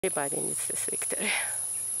Everybody needs this victory.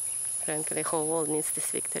 Frankly, the whole world needs this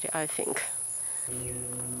victory, I think.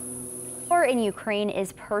 War in Ukraine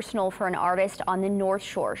is personal for an artist on the North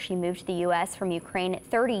Shore. She moved to the U.S. from Ukraine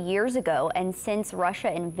 30 years ago, and since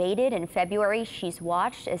Russia invaded in February, she's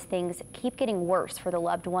watched as things keep getting worse for the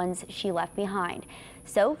loved ones she left behind.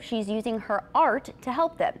 So she's using her art to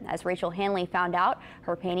help them. As Rachel Hanley found out,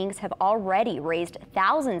 her paintings have already raised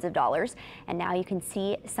thousands of dollars, and now you can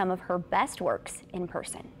see some of her best works in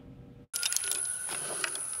person.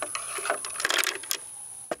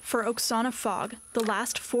 For Oksana Fogg, the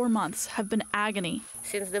last 4 months have been agony.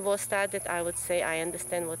 Since the war started, I would say I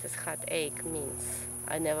understand what this heartache means.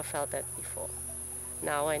 I never felt that before.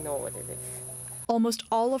 Now I know what it is. Almost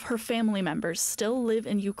all of her family members still live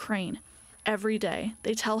in Ukraine. Every day,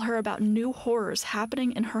 they tell her about new horrors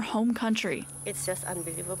happening in her home country. It's just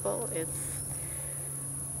unbelievable.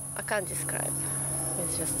 I can't describe.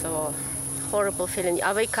 It's just a horrible feeling.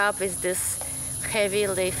 I wake up with this heavy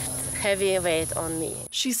weight on me.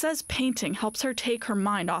 She says painting helps her take her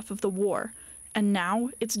mind off of the war, and now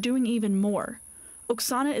it's doing even more.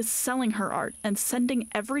 Oksana is selling her art and sending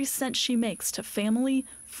every cent she makes to family,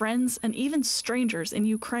 friends, and even strangers in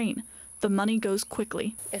Ukraine. The money goes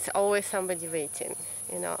quickly. It's always somebody waiting.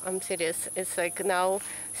 You know, I'm serious. It's like now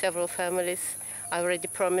several families, I already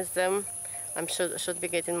promised them I should be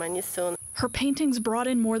getting money soon. Her paintings brought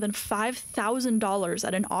in more than $5,000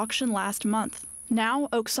 at an auction last month. Now,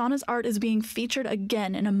 Oksana's art is being featured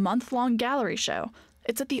again in a month-long gallery show.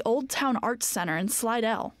 It's at the Old Town Arts Center in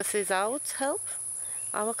Slidell. Without help,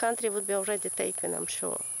 our country would be already taken, I'm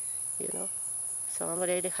sure, So I'm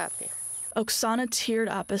really happy. Oksana teared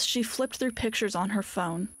up as she flipped through pictures on her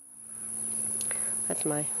phone. That's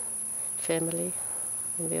my family,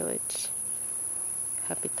 village,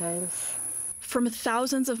 happy times. From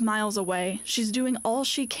thousands of miles away, she's doing all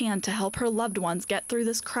she can to help her loved ones get through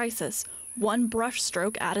this crisis, one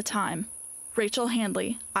brushstroke at a time. Rachel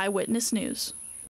Hanley, Eyewitness News.